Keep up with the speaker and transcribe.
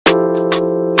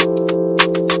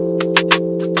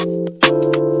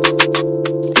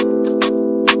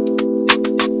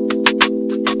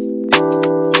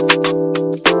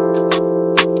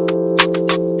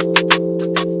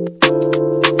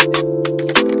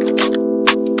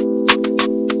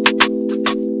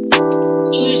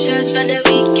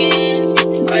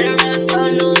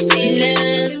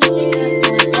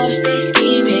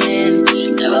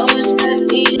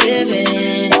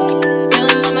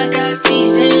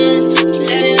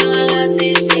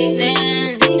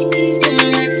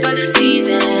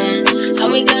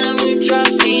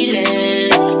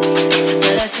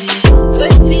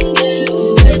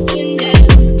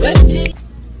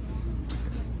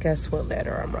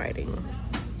writing.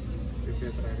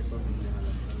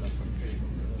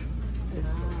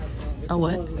 A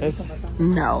what?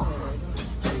 No.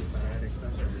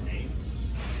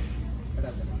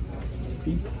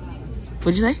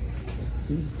 What'd you say?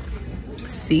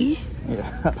 C?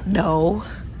 Yeah. No.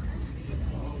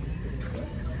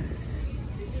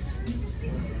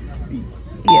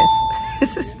 Yes.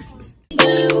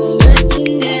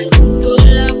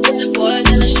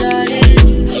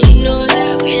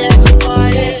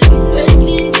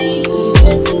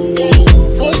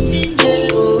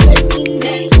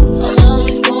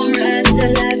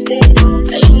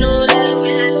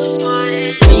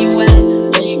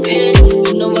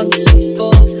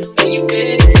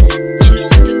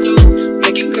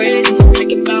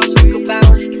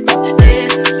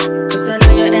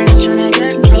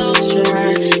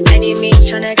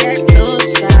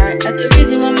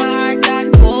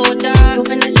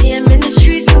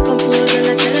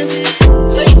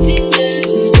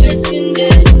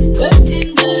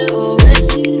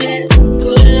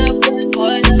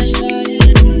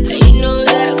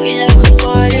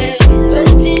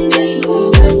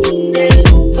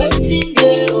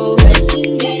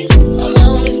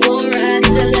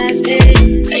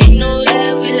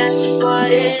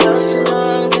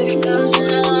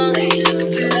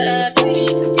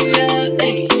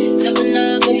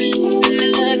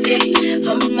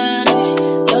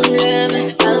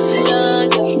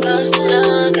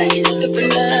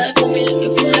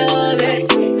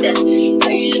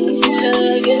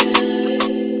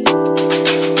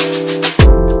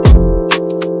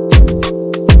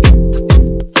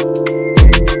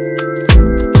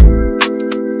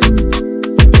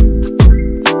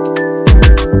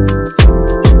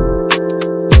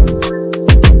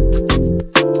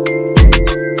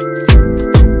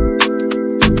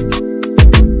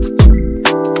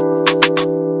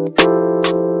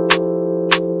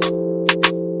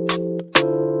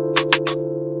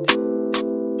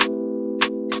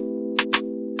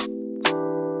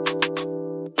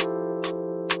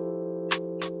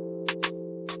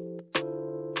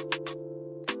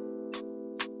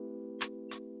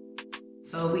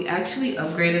 So we actually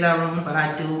upgraded our room, but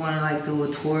I do want to like do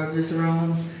a tour of this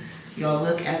room. Y'all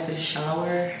look at the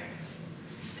shower.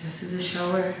 This is the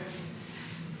shower.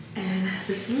 And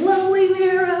this lovely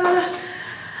mirror.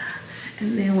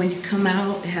 And then when you come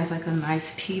out, it has like a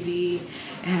nice TV.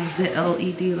 It has the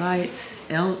LED lights.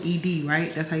 LED,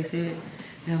 right? That's how you say it.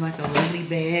 You have like a lovely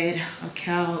bed, a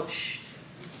couch,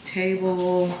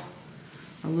 table,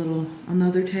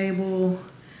 another table,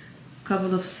 a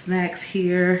couple of snacks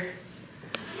here.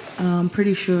 I'm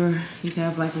pretty sure you can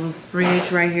have like a little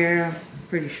fridge right here. I'm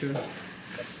pretty sure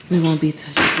we won't be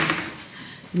touching that.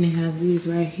 And you have these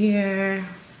right here.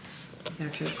 You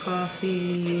got your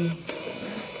coffee.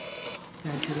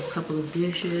 Got you a couple of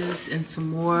dishes and some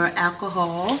more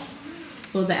alcohol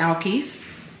for the alkies.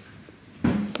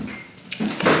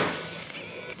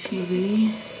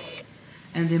 TV.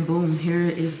 And then boom, here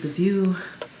is the view.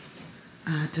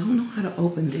 I don't know how to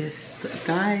open this. The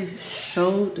guy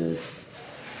showed us,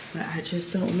 but I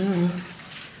just don't know.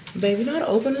 Babe, you know how to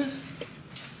open this?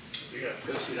 You gotta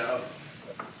push it out.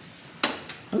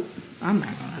 Oh, I'm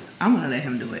gonna let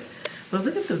him do it. But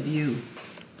look at the view.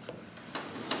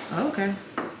 Okay.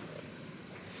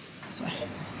 So,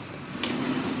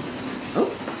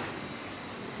 oh,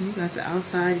 you got the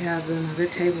outside. You have another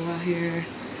table out here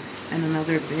and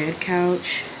another bed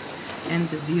couch and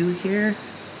the view here.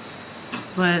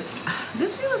 But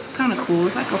this view is kind of cool.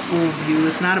 It's like a full view.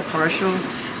 It's not a partial.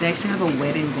 They actually have a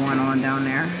wedding going on down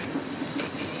there.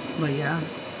 But yeah,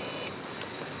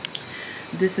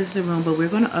 this is the room. But we're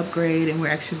going to upgrade and we're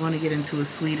actually going to get into a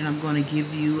suite, and I'm going to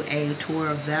give you a tour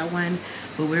of that one.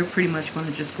 But we're pretty much going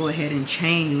to just go ahead and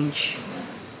change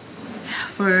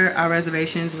for our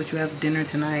reservations, which we have dinner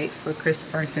tonight for Chris'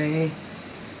 birthday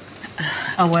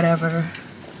or whatever.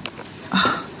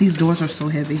 Oh, these doors are so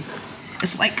heavy.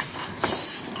 It's like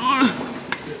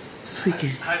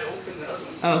freaking.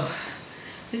 Oh,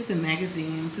 look at the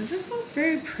magazines. It's just so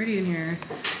very pretty in here.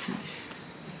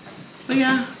 But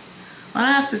yeah,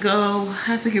 I have to go. I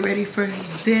have to get ready for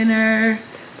dinner.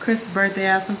 Chris' birthday.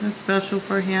 I have something special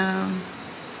for him.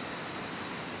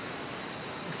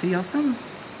 See y'all soon.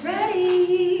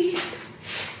 Ready.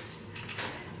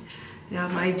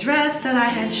 Got my dress that I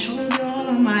had showed y'all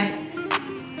on my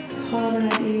haul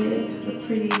that I did for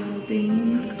pretty little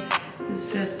things.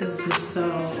 This dress is just so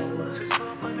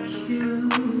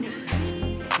cute.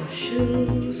 The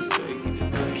shoes are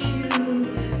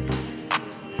cute.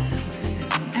 We're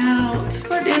stepping out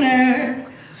for dinner.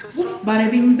 Bada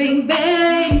bing bing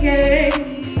bang.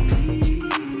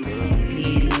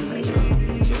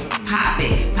 Pop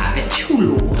it.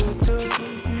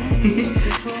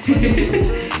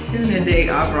 And then they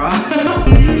opera.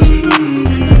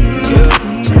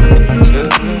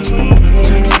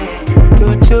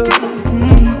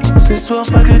 Ce soir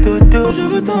pas de dodo, je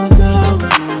veux t'entendre.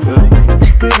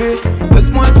 Bébé,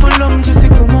 laisse-moi être l'homme, je sais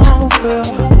comment faire.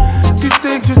 Tu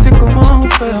sais que je sais comment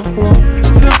faire pour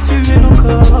faire suivre nos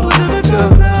corps. Je veux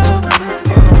t'entendre.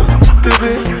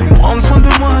 Bébé, prendre soin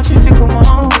de moi, tu sais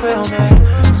comment faire.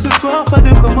 Mais ce soir pas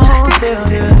de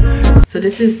commentaires. So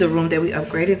this is the room that we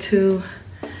upgraded to.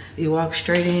 You walk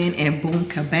straight in and boom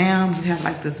kabam, you have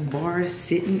like this bar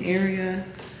sitting area.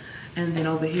 And then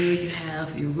over here you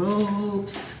have your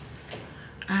robes,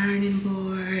 ironing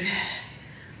board,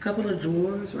 a couple of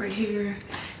drawers right here.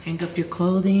 Hang up your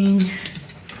clothing.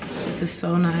 This is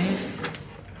so nice,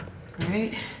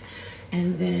 right?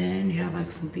 And then you have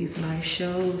like some of these nice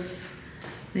shows.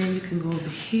 Then you can go over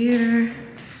here.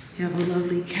 You have a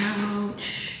lovely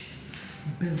couch.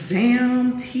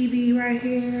 Bazam TV right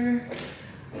here.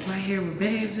 Right here where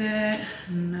Babe's at.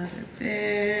 Another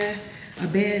bed. A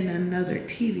bed and another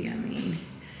TV, I mean.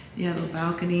 You have a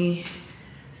balcony.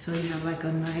 So you have like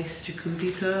a nice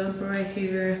jacuzzi tub right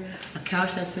here. A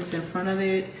couch that sits in front of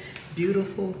it.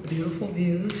 Beautiful, beautiful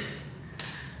views.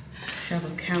 You have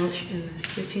a couch in the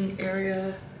sitting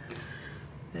area.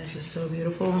 That's just so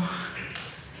beautiful.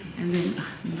 And then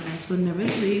last but never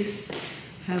least,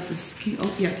 have this key.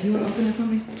 Oh yeah, you wanna open it for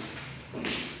me?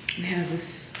 We have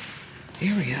this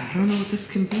area. I don't know what this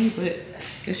can be, but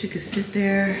I guess you could sit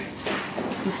there.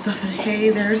 Some stuff. And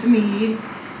hey, there's me.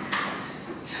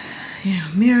 Yeah,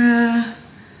 mirror.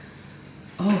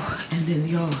 Oh, and then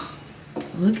y'all,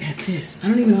 look at this. I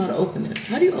don't even know how to open this.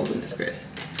 How do you open this, Chris?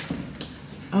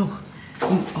 Oh,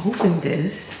 you open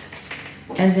this,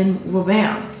 and then well,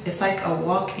 bam! It's like a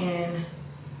walk-in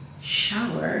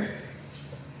shower.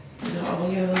 You got all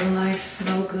your little nice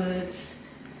smell goods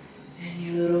and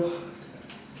your little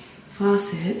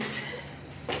faucets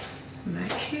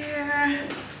back here,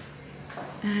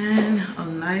 and a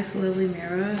nice lovely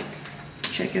mirror.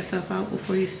 Check yourself out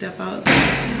before you step out.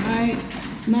 Alright,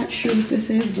 not sure what this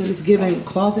is, but it's giving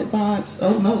closet vibes.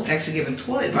 Oh no, it's actually giving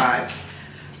toilet vibes.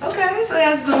 Okay, so it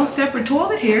has its own separate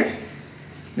toilet here.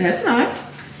 That's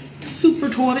nice. Super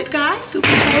toilet guy, super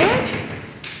toilet.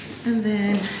 And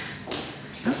then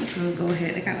I'm just gonna go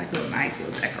ahead. They got like little nice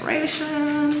little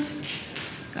decorations.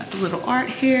 Got the little art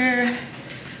here.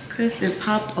 Kristen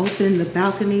popped open the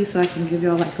balcony so I can give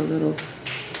y'all like a little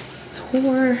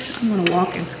tour. I'm gonna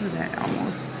walk into that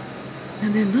almost.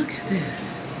 And then look at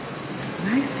this.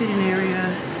 Nice sitting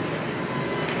area.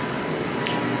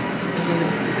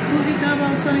 The jacuzzi tub I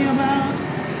was telling you about.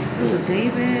 Little day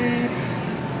bed.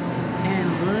 And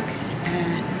look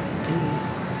at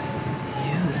this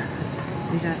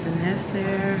view. We got the nest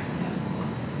there.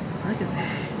 Look at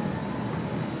that.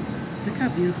 Look how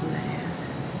beautiful that is.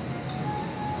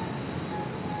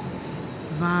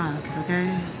 Vibes,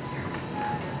 okay?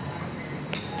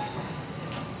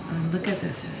 And look at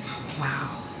this, just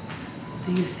wow.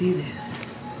 Do you see this?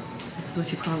 This is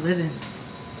what you call living.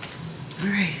 All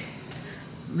right,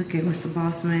 look at Mr.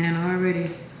 Boss Man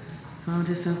already found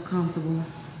himself comfortable.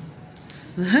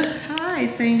 Hi,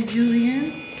 St.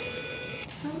 Julian.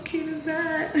 How cute is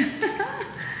that?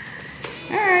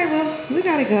 All right, well, we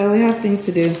gotta go. We have things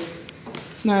to do.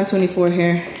 It's 9:24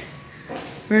 here.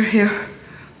 We're here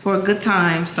for a good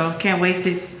time, so can't waste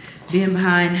it being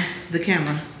behind the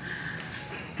camera.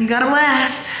 We got a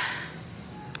blast.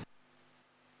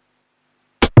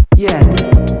 Yeah.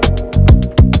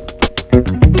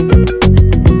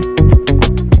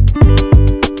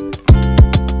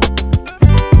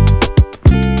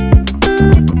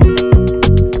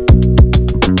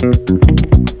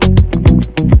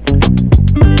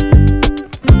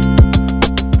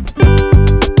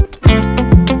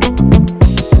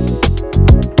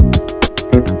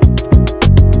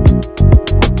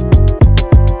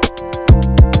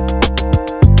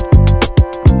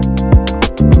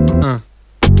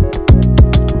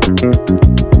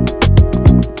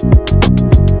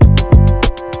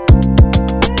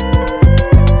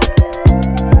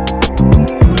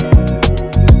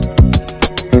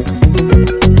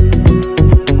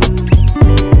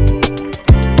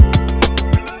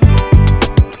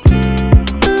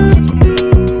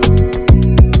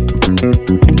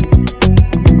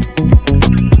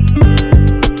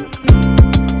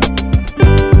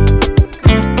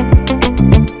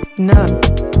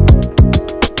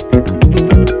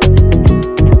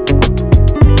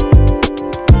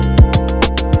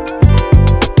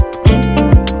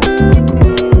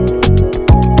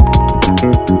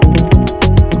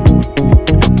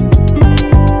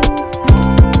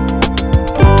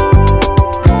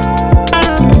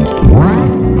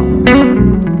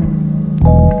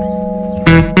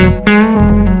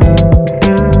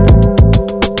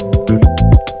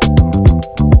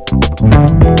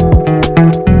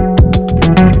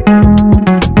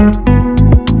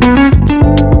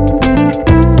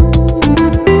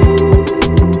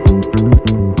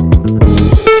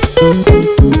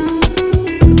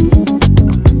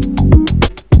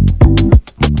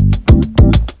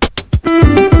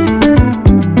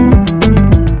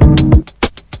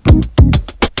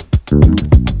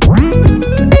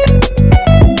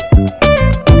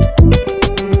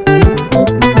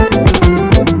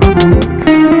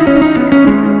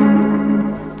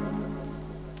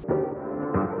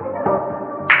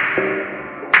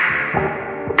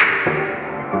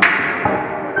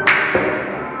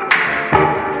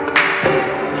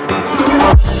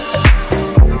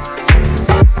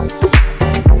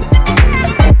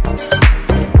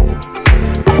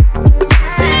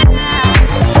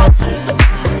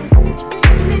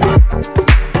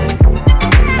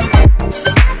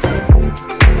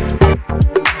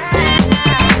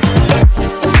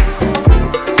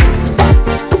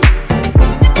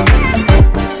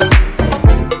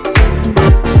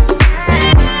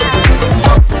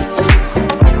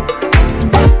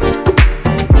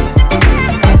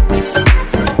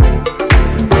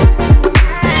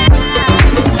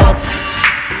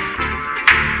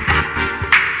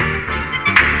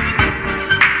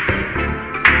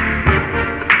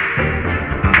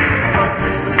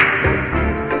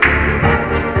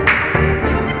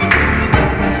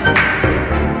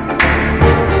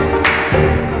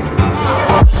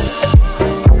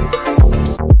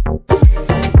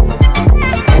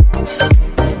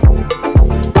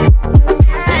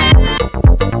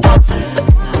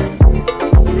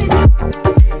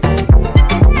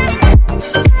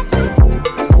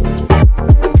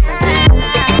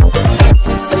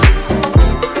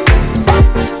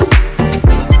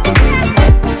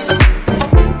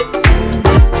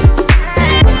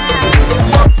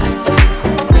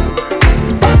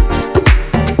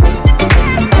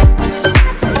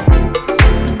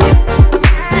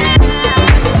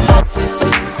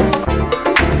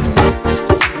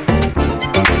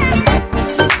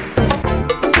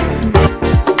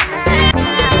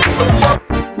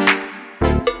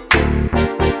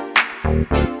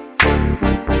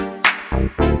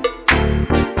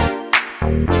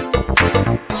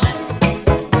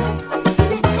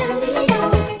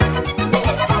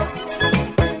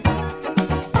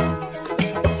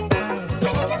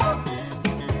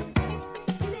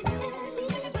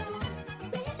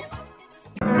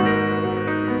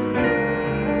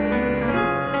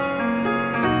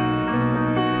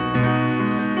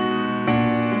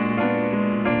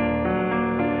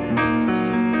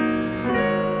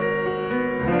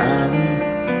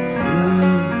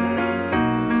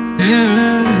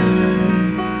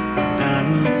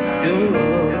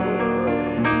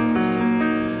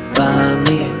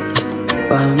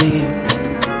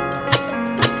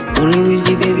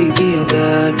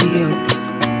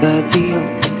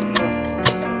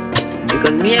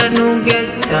 Because me I don't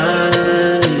get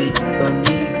time for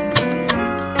me.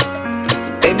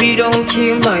 Baby, don't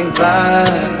kill my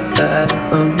vibe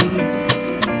for me.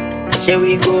 Shall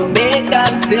we go make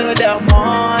up till the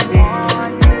morning?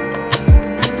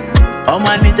 Oh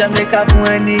man, need to make up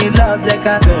when he love the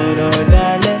cat oh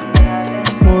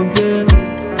girl.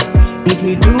 If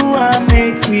you do, I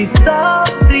make me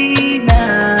softly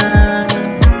now.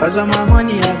 Cause all my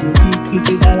money I go keep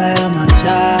it all I am a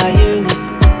child.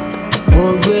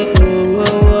 Oh girl, oh,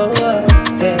 oh, oh,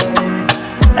 yeah.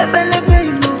 I believe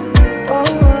you,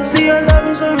 oh, see your love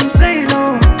is so insane,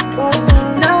 oh, oh.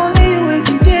 Now only you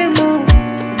every day, more.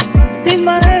 This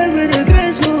my head with a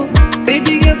grace, oh.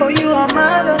 Baby, girl, for you I'm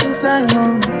mad all the time,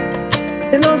 oh.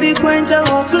 There's no big quench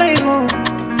or flame, oh.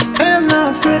 And I'm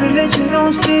not afraid to let you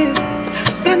know, see.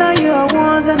 Say now you are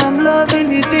ones and I'm loving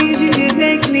the things you did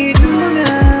make me do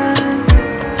now.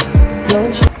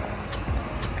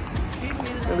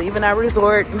 We're leaving our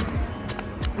resort.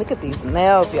 Look at these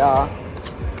nails, y'all.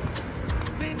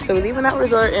 So we're leaving our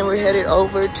resort and we're headed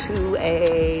over to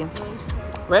a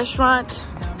restaurant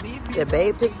that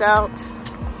Babe picked out.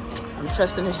 I'm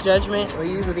trusting his judgment. We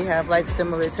usually have like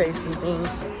similar tastes and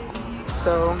things.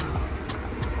 So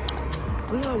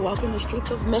we are walking the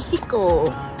streets of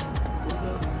Mexico.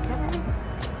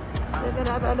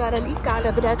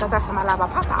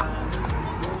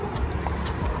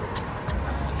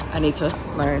 I need to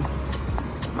learn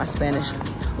my Spanish.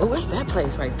 Oh, where's that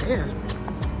place right there?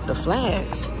 The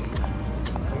flags.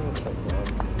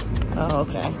 Oh,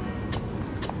 okay.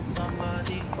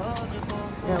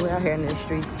 Yeah, we're out here in the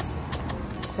streets.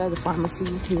 So the pharmacy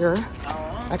here.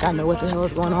 Like I know what the hell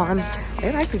is going on.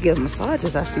 They like to give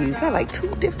massages. I see you got like two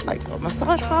different, like a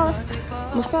massage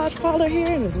parlor here,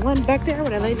 and there's one back there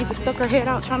where that lady just stuck her head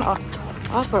out trying to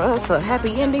offer us a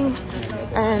happy ending.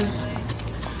 And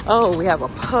oh, we have a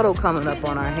puddle coming up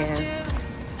on our hands.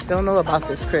 Don't know about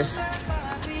this, Chris.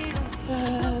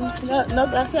 No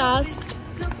gracias.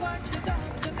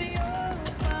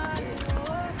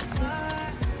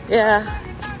 Yeah.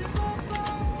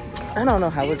 I don't know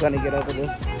how we're gonna get over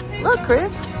this. Look,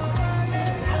 Chris.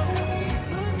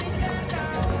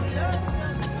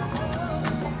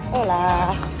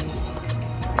 Hola.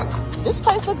 This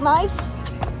place look nice.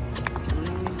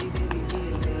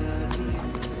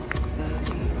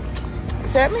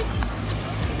 Stare at me.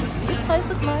 This place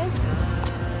looks nice.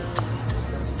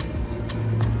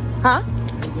 Huh?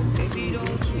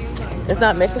 It's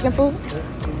not Mexican food?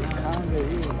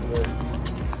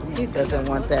 He doesn't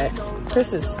want that.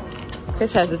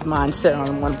 Chris has his mind set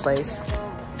on one place.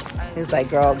 He's like,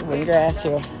 girl, bring your ass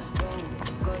here.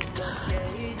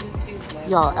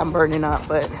 Y'all, I'm burning up,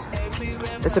 but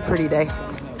it's a pretty day.